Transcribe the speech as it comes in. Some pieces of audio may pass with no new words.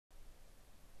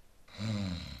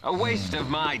A waste of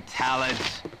my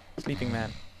talents. Sleeping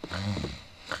man.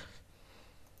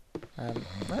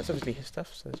 That's obviously his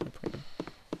stuff, so there's no point in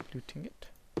looting it.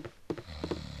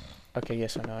 Okay,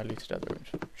 yes, I know I looted other rooms.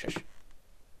 Shush.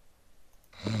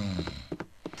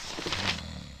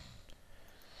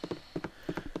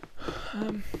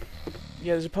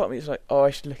 Yeah, there's a part of me that's like, oh,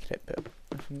 I should look at it, but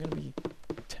if I'm going to be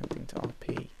attempting to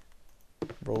RP,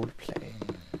 roleplay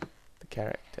the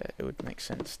character, it would make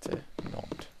sense to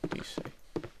not do so.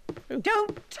 Ooh.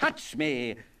 Don't touch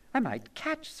me! I might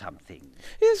catch something.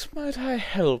 Yes, might I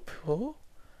help, or?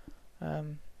 I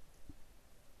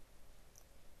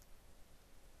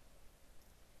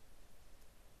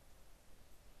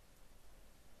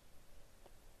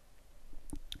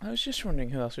was just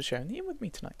wondering who else was sharing the inn with me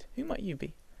tonight. Who might you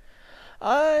be?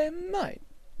 I might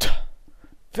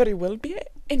very well be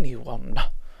anyone,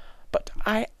 but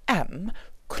I am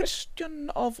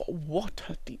Christian of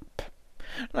Waterdeep.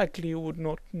 Likely you would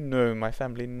not know my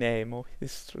family name or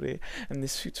history, and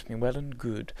this suits me well and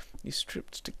good. You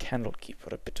stripped to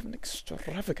Candlekeeper, a bit of an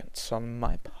extravagance on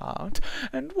my part,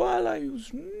 and while I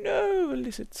use no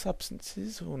illicit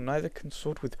substances or neither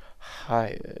consort with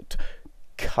hired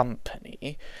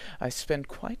company, I spend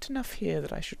quite enough here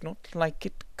that I should not like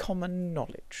it common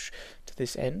knowledge. To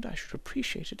this end, I should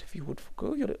appreciate it if you would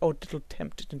forgo your odd little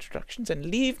attempt at introductions and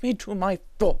leave me to my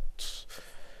thoughts.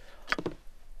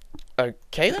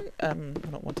 Okay then, we're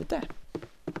not wanted there.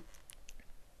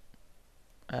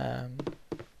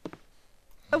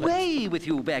 Away with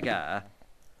you, beggar!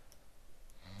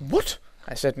 What?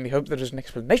 I certainly hope there is an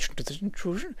explanation to this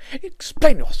intrusion.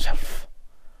 Explain yourself.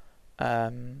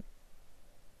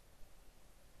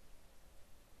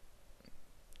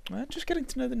 Just getting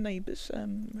to know the neighbours.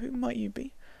 Who might you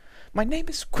be? My name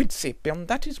is Quincy. Beyond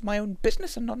that is my own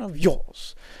business and none of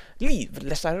yours. Leave,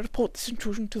 lest I report this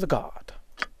intrusion to the guard.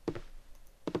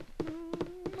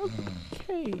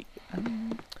 Okay.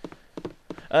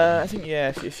 I think, yeah,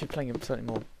 if you're playing a slightly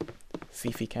more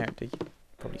thiefy character, you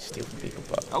probably steal from people,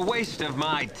 but A waste of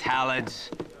my talents.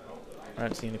 I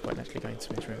don't see any point in actually going to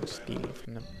somebody's room and stealing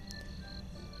from them.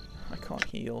 I can't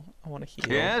heal. I want to heal.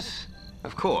 Yes,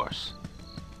 of course.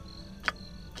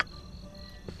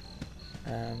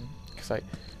 Because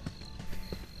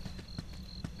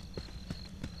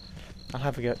I'll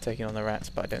have a go at taking on the rats,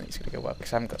 but I don't think it's going to go well,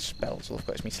 because I haven't got spells. All I've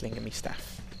got is me sling and me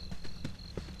staff.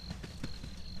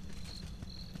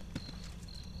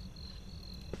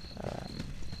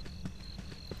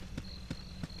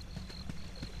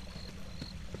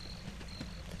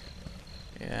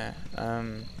 Yeah,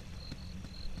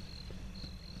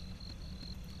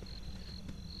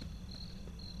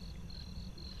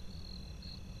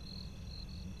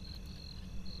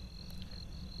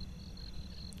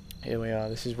 here we are.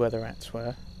 This is where the rats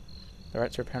were. The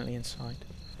rats are apparently inside.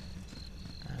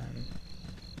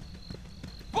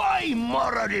 By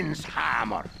Moradin's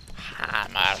hammer!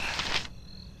 Hammer.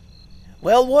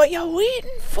 Well, what you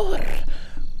waiting for?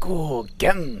 Go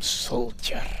get 'em,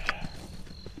 soldier.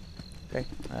 Okay.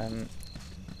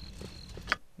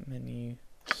 Menu,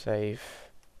 save,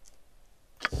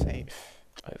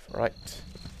 overwrite.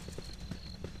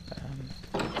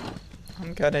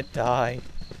 I'm gonna die.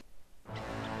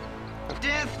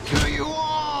 Death to you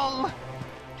all!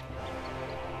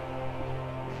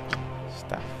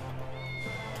 Staff.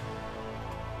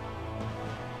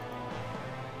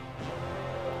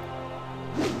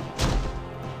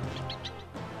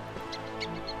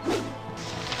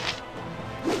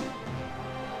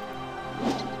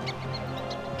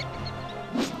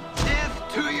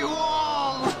 Death to you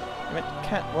all! I meant,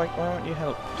 cat, why won't you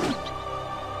help?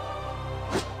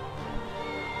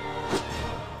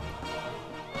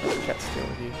 Cat's still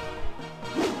with you.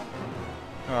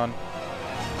 Come on.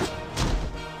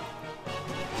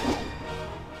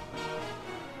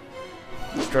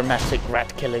 Dramatic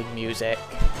rat killing music.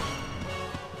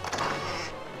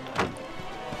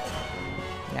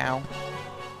 Meow.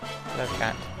 Hello,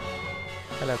 cat.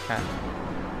 Hello, cat.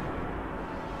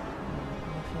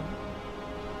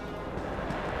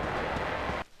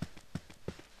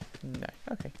 No.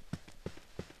 Okay.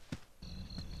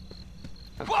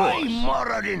 By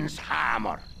Moradin's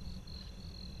hammer!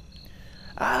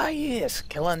 Ah, yes,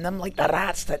 killing them like the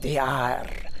rats that they are.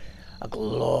 A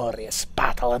glorious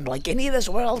battle unlike any this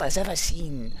world has ever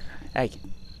seen. Hey,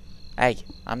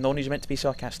 I'm the one who's meant to be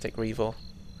sarcastic, Revo.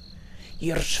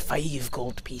 Here's 5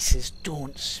 gold pieces.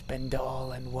 Don't spend it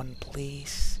all in one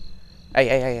place.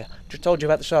 Hey, just told you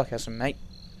about the sarcasm, mate.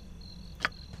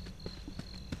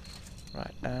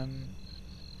 Right,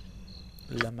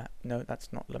 Lamap. No,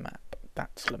 that's not Lamap.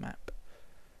 That's Lamap.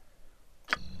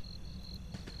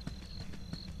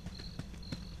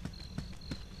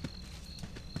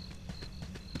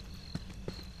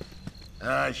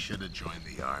 I should have joined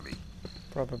the army.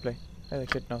 Probably. Oh,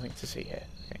 good, nothing to see here.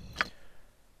 Okay.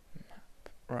 Map.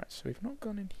 Right, so we've not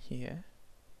gone in here.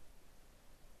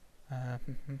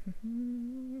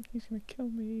 He's gonna kill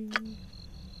me.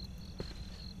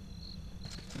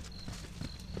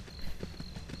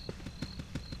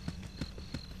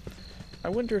 I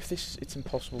wonder if it's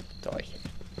impossible to die here.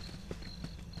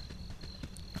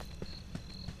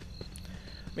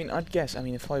 I mean, I'd guess. I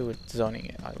mean, if I were designing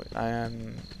it,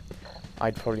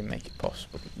 I'd probably make it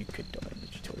possible that you could die in the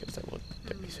tutorials.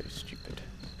 Don't be so stupid.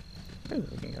 Oh,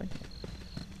 we can go in here.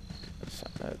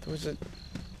 There was a.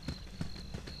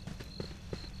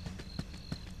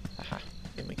 Aha!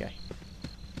 In we go.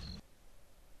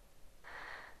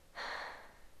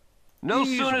 No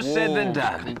These sooner said than walls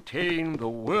done. contain the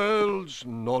world's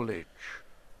knowledge.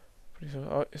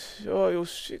 Oh, you're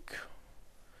sick.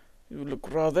 You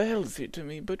look rather healthy to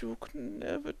me, but you can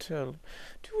never tell.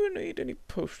 Do you need any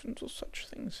potions or such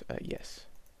things? Yes.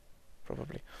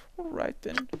 Probably. Alright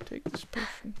then, take this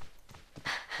potion.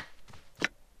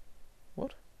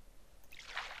 What?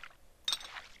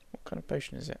 What kind of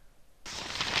potion is it?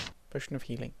 Potion of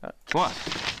healing. What?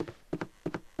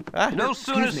 Ah! No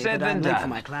sooner Excuse me, said but than I'm late for done.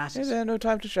 my Is classes. there no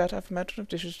time to chat? I've a mountain of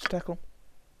dishes to tackle.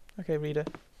 Okay, reader.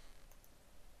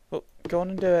 Well, go on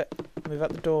and do it. Move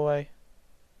out the doorway.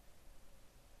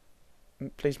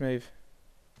 Please move.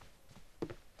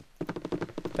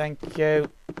 Thank you.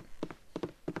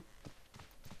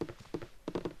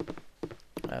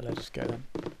 Let us go then.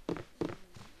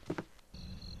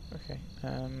 Okay.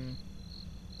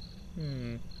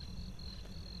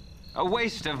 A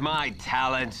waste of my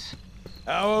talents.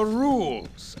 Our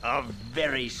rules are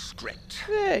very strict.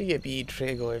 There you be,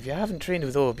 Trago. If you haven't trained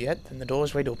with Orb yet, then the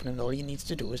door's wide open and all you need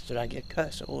to do is drag your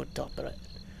cursor over top of it.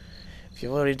 If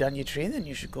you've already done your training, then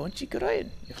you should go and check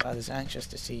Ryan. Your father's anxious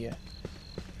to see you.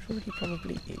 I'm sure he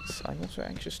probably is. I'm also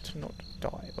anxious to not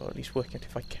die, or at least work out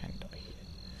if I can die here.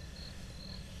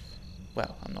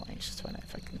 Well, I'm not anxious to find out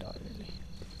if I can die, really.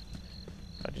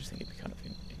 I just think it'd be kind of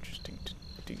interesting to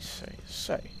do so.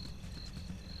 So,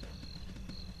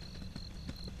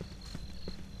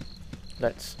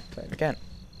 let's save again.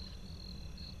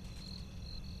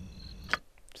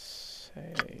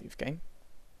 Save game.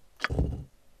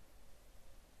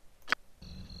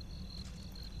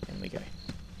 In we go.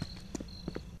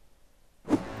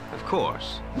 Of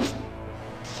course.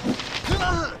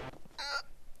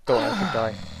 Thought I could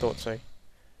die. Thought so.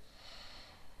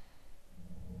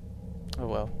 Oh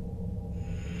well.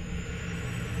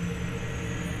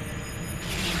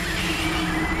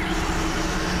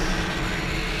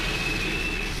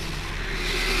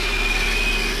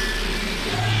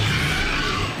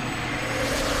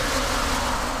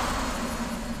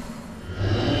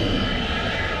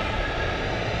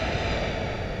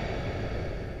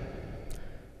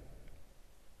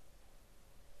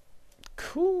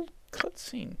 Cool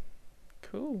cutscene.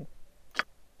 Cool.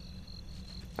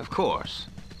 Of course.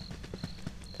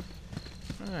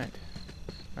 Right.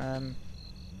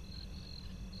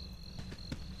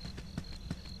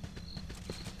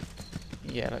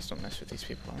 Yeah, let's not mess with these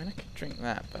people. I mean, I could drink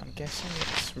that, but I'm guessing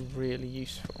it's really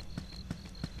useful.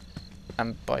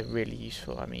 And by really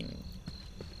useful, I mean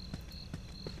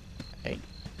 8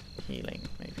 healing,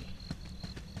 maybe.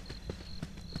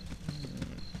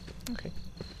 Okay.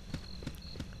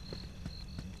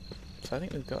 So I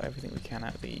think we've got everything we can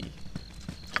out of the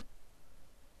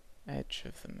edge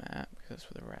of the map, because that's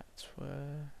where the rats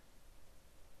were.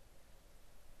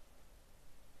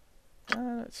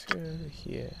 Let's go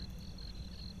here.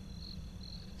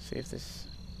 See if there's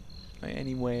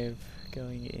any way of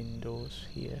going indoors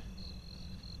here.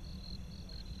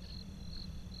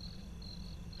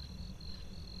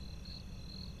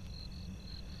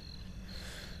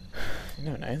 You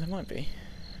don't know, there might be.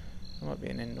 There might be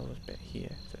an indoors bit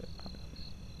here that I'm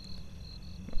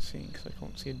not seeing because I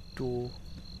can't see a door.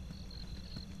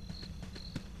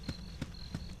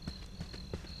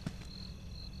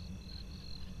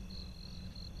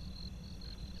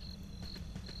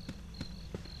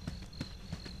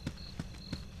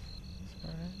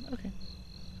 Okay.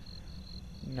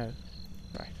 No.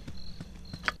 Right.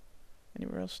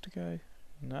 Anywhere else to go?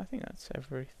 No, I think that's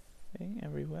everything,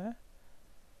 everywhere.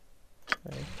 So,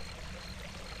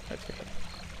 let's go.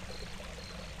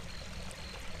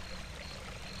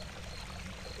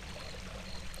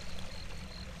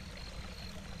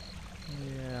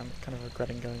 Yeah, I'm kind of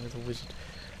regretting going with a wizard.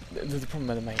 The problem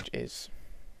with the mage is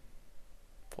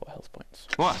 4 health points.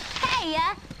 What? Hey,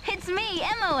 it's me,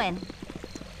 Emmoen.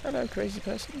 Hello, crazy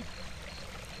person.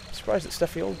 I'm surprised that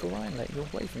stuffy old Gorion let you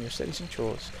away from your studies and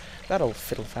chores. That old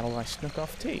fiddle-faddle I snuck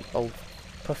off tea. Old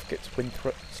Puff gets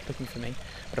Winthrop's looking for me,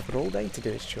 but I've got all day to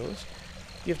do his chores.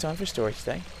 Do you have time for a story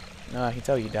today? No, I can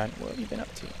tell you don't. What have you been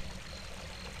up to?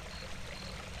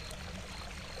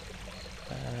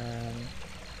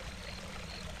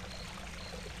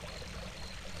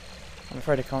 I'm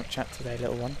afraid I can't chat today,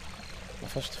 little one. My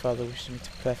foster father wishes me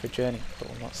to prepare for a journey, but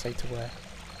will not say to where.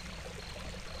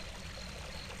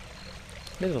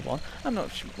 Little one, I'm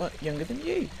not much younger than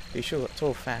you. You sure got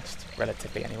tall fast,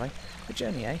 relatively anyway. A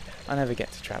journey, eh? I never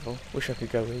get to travel. Wish I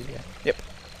could go with you. Yep,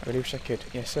 I really wish I could.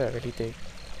 Yes, sir, I really do.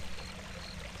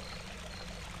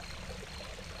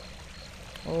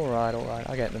 Alright,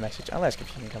 I get the message. I'll ask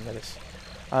if you can come with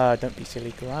us. Don't be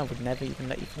silly, girl. I would never even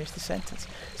let you finish the sentence.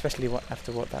 Especially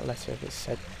after what that letter has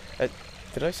said.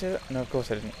 Did I say that? No, of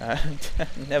course I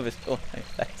didn't. Never saw my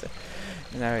letter.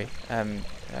 No,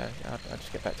 I'll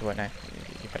just get back to work now.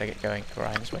 You better get going.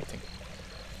 Ryan's waiting.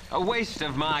 A waste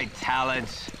of my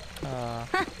talents.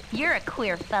 You're a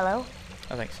queer fellow.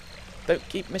 Oh, thanks. Don't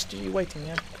keep Mr. You waiting,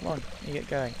 yeah? Come on, you get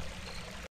going.